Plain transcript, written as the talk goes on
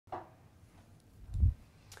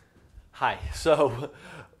Hi, so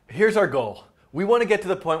here's our goal. We want to get to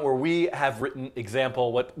the point where we have written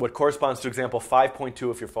example, what corresponds to example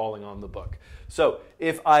 5.2 if you're following on the book. So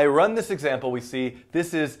if I run this example, we see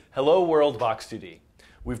this is Hello World Box2D.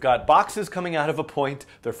 We've got boxes coming out of a point,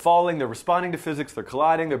 they're falling, they're responding to physics, they're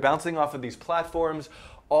colliding, they're bouncing off of these platforms.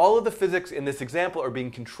 All of the physics in this example are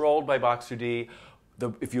being controlled by Box2D.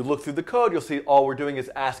 If you look through the code, you'll see all we're doing is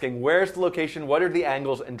asking where's the location, what are the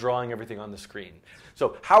angles, and drawing everything on the screen.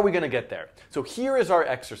 So how are we going to get there? So here is our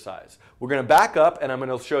exercise. We're going to back up, and I'm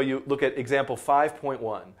going to show you, look at example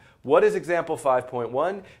 5.1. What is example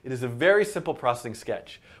 5.1? It is a very simple processing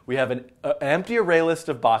sketch. We have an empty array list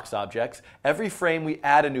of box objects. Every frame we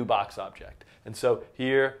add a new box object. And so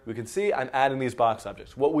here we can see I'm adding these box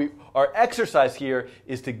objects. Our exercise here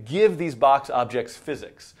is to give these box objects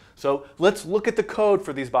physics. So let's look at the code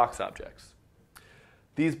for these box objects.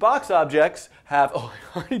 These box objects have, oh,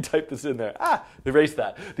 I already typed this in there. Erase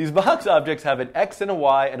that. These box objects have an x and a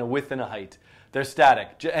y and a width and a height. They're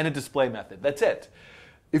static and a display method. That's it.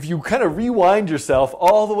 If you kind of rewind yourself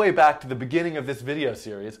all the way back to the beginning of this video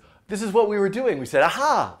series, this is what we were doing. We said,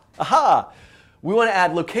 aha. We want to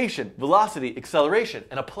add location, velocity, acceleration,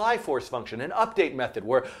 an apply force function, an update method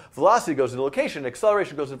where velocity goes into location,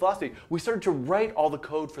 acceleration goes into velocity. We started to write all the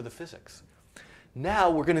code for the physics. Now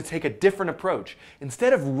we're going to take a different approach.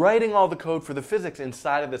 Instead of writing all the code for the physics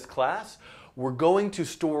inside of this class, we're going to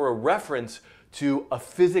store a reference to a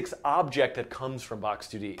physics object that comes from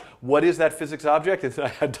Box2D. What is that physics object? I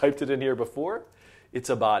had typed it in here before. It's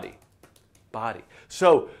a body. Body.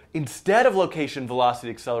 So instead of location, velocity,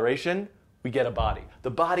 acceleration, we get a body. The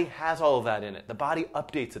body has all of that in it. The body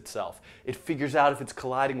updates itself. It figures out if it's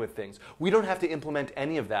colliding with things. We don't have to implement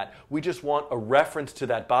any of that. We just want a reference to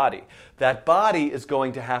that body. That body is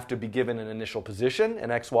going to have to be given an initial position, an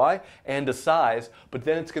XY, and a size, but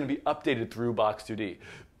then it's going to be updated through Box2D.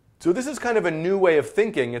 So this is kind of a new way of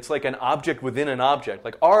thinking. It's like an object within an object.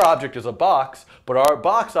 Like our object is a box, but our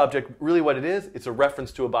box object, really what it is, it's a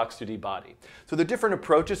reference to a Box2D body. So there are different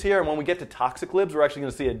approaches here, and when we get to toxic libs, we're actually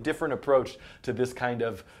going to see a different approach to this kind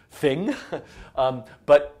of thing.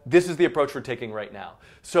 But this is the approach we're taking right now.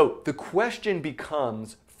 So the question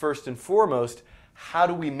becomes, first and foremost, how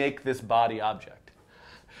do we make this body object?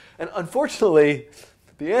 And unfortunately,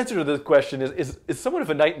 the answer to this question is somewhat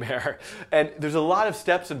of a nightmare, and there's a lot of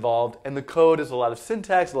steps involved, and the code is a lot of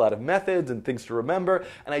syntax, a lot of methods, and things to remember,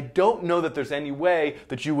 and I don't know that there's any way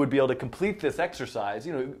that you would be able to complete this exercise.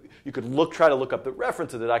 You know, you could try to look up the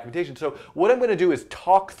reference of the documentation. So what I'm going to do is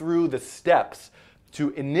talk through the steps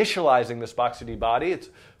to initializing this Box2D body. It's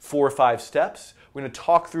 4 or 5 steps. We're going to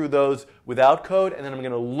talk through those without code, and then I'm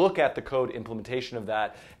going to look at the code implementation of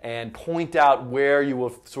that and point out where you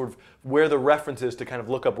will where the reference is to kind of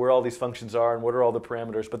look up where all these functions are and what are all the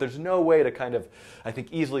parameters. But there's no way to kind of, I think,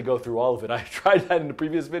 easily go through all of it. I tried that in the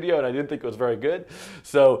previous video, and I didn't think it was very good.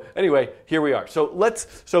 So anyway, here we are. So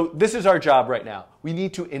this is our job right now. We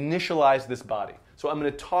need to initialize this body. So I'm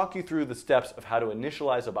going to talk you through the steps of how to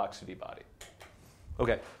initialize a Box2D body.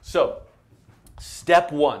 Okay, so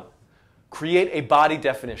step 1. Create a body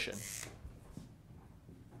definition.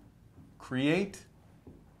 Create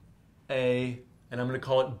and I'm going to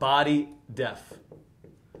call it body def.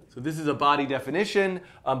 So this is a body definition,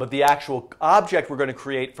 but the actual object we're going to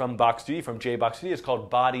create from Box2D, from JBox2D, is called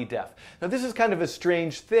body def. Now this is kind of a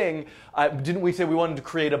strange thing. Didn't we say we wanted to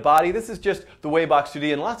create a body? This is just the way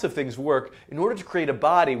Box2D and lots of things work. In order to create a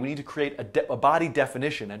body, we need to create a body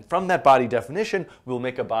definition, and from that body definition, we'll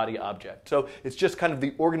make a body object. So it's just kind of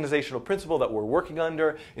the organizational principle that we're working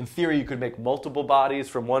under. In theory, you could make multiple bodies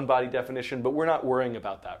from one body definition, but we're not worrying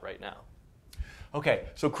about that right now. Okay,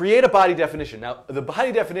 so create a body definition. Now, the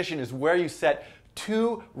body definition is where you set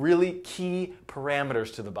 2 really key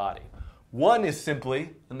parameters to the body. One is simply,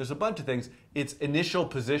 and there's a bunch of things, its initial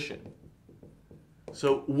position.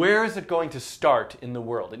 So where is it going to start in the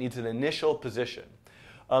world? It needs an initial position.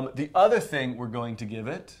 The other thing we're going to give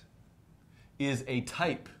it is a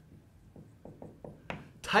type.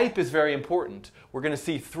 Type is very important. We're going to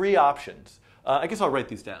see 3 options. I guess I'll write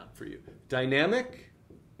these down for you. Dynamic,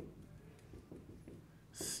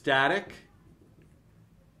 static,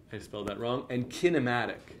 I spelled that wrong, and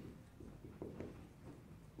kinematic.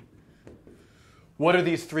 What are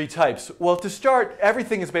these 3 types? Well, to start,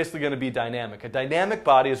 everything is basically going to be dynamic. A dynamic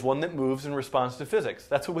body is one that moves in response to physics.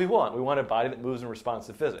 That's what we want. We want a body that moves in response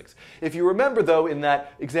to physics. If you remember, though, in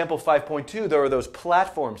that example 5.2, there are those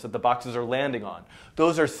platforms that the boxes are landing on.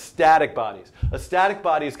 Those are static bodies. A static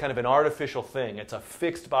body is kind of an artificial thing. It's a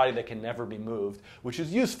fixed body that can never be moved, which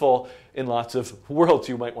is useful in lots of worlds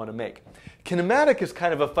you might want to make. Kinematic is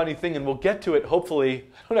kind of a funny thing, and we'll get to it, hopefully.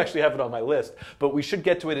 I don't actually have it on my list, but we should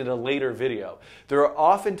get to it in a later video. There are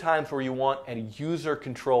often times where you want a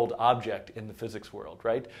user-controlled object in the physics world,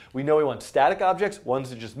 right? We know we want static objects, ones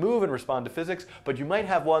that just move and respond to physics, but you might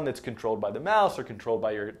have one that's controlled by the mouse or controlled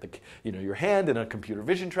by your hand in a computer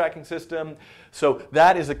vision tracking system. So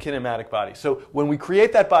that is a kinematic body. So when we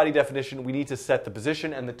create that body definition, we need to set the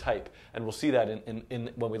position and the type, and we'll see that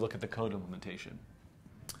when we look at the code implementation.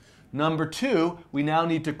 Number 2, we now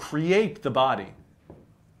need to create the body.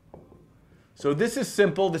 So this is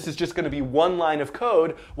simple. This is just going to be one line of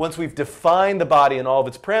code once we've defined the body and all of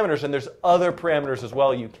its parameters. And there's other parameters as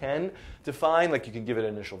well you can define, like you can give it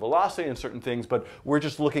initial velocity and certain things, but we're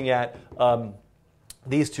just looking at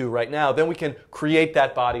these two right now. Then we can create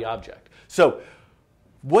that body object. So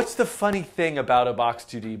what's the funny thing about a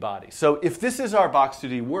Box2D body? So if this is our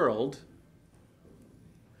Box2D world,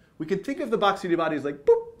 we can think of the Box2D body as like,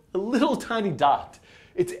 boop, a little tiny dot.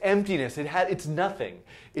 It's emptiness. It's nothing.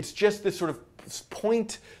 It's just this sort of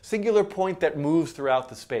singular point that moves throughout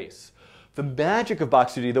the space. The magic of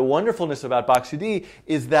Box2D, the wonderfulness about Box2D,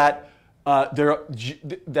 is that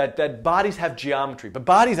that bodies have geometry. But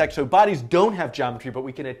bodies don't have geometry, but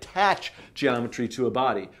we can attach geometry to a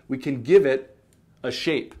body. We can give it a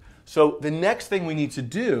shape. So the next thing we need to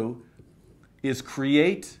do is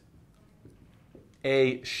create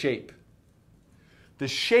a shape. The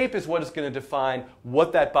shape is what is going to define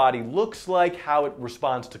what that body looks like, how it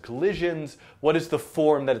responds to collisions, what is the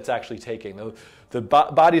form that it's actually taking. The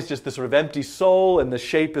body is just this sort of empty soul, and the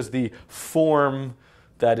shape is the form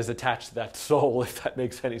that is attached to that soul, if that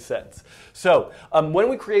makes any sense. So when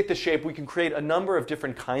we create the shape, we can create a number of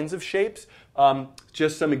different kinds of shapes.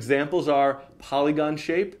 Just some examples are polygon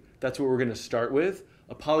shape. That's what we're going to start with.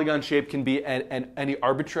 A polygon shape can be any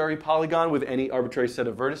arbitrary polygon with any arbitrary set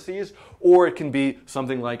of vertices, or it can be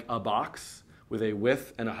something like a box with a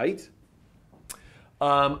width and a height.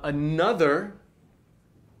 Another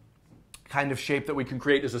kind of shape that we can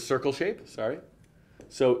create is a circle shape.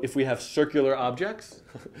 So if we have circular objects,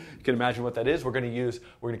 you can imagine what that is. We're going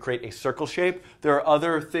to create a circle shape. There are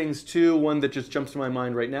other things too. One that just jumps to my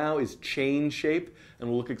mind right now is chain shape. And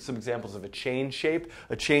we'll look at some examples of a chain shape.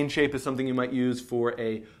 A chain shape is something you might use for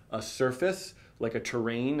a surface, like a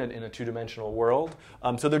terrain in a two-dimensional world.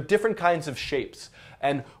 So there are different kinds of shapes.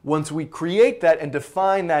 And once we create that and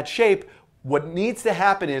define that shape, what needs to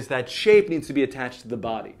happen is that shape needs to be attached to the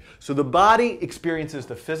body. So the body experiences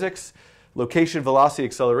the physics, location, velocity,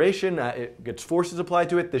 acceleration. It gets forces applied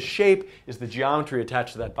to it. The shape is the geometry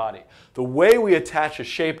attached to that body. The way we attach a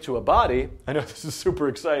shape to a body, I know this is super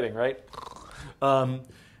exciting, right?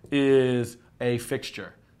 Is a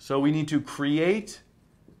fixture. So we need to create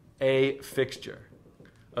a fixture.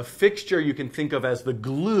 A fixture you can think of as the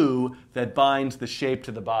glue that binds the shape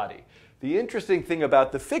to the body. The interesting thing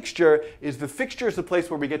about the fixture is the place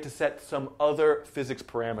where we get to set some other physics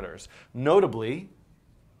parameters. Notably,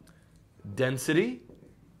 density,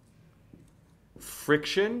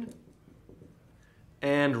 friction,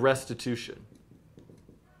 and restitution.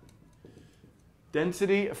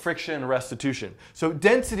 Density, friction, and restitution. So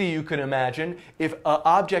density, you can imagine, if an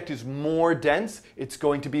object is more dense, it's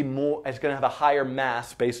going to have a higher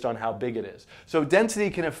mass based on how big it is. So density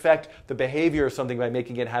can affect the behavior of something by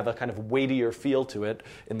making it have a kind of weightier feel to it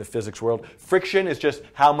in the physics world. Friction is just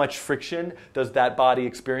how much friction does that body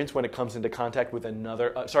experience when it comes into contact with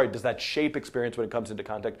another, does that shape experience when it comes into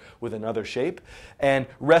contact with another shape? And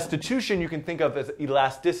restitution you can think of as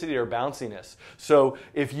elasticity or bounciness. So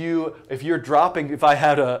if you're dropping, if I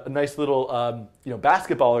had a nice little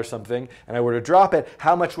basketball or something and I were to drop it,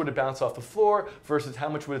 how much would it bounce off the floor versus how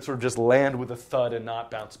much would it sort of just land with a thud and not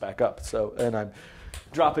bounce back up? So, and I'm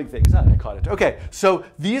dropping things. I caught it. Okay, so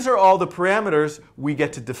these are all the parameters we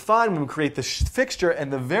get to define when we create the fixture,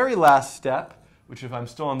 and the very last step, which if I'm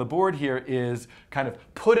still on the board here, is kind of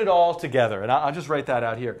put it all together. And I'll just write that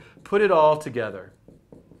out here. Put it all together.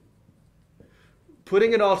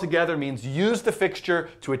 Putting it all together means use the fixture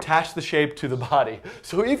to attach the shape to the body.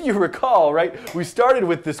 So if you recall, right, we started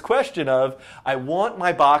with this question of, I want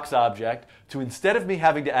my box object to, instead of me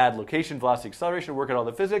having to add location, velocity, acceleration, work at all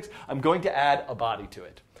the physics, I'm going to add a body to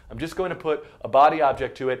it. I'm just going to put a body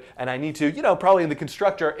object to it, and I need to, probably in the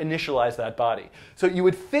constructor, initialize that body. So you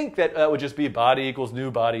would think that that would just be body equals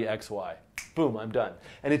new body xy. Boom, I'm done.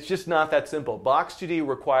 And it's just not that simple. Box2D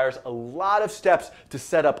requires a lot of steps to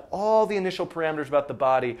set up all the initial parameters about the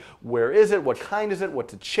body. Where is it? What kind is it?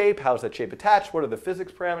 What's its shape? How is that shape attached? What are the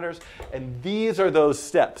physics parameters? And these are those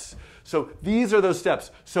steps. So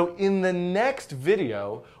in the next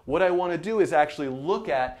video, what I want to do is actually look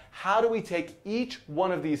at how do we take each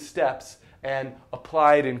one of these steps and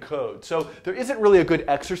apply it in code. So there isn't really a good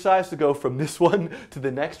exercise to go from this one to the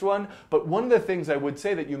next one, but one of the things I would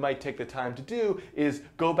say that you might take the time to do is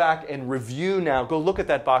go back and review now, go look at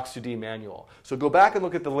that Box2D manual. So go back and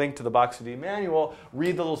look at the link to the Box2D manual,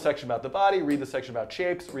 read the little section about the body, read the section about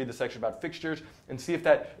shapes, read the section about fixtures, and see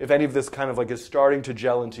if any of this kind of like is starting to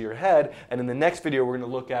gel into your head. And in the next video, we're going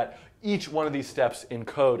to look at each one of these steps in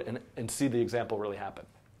code and see the example really happen.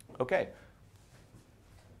 Okay.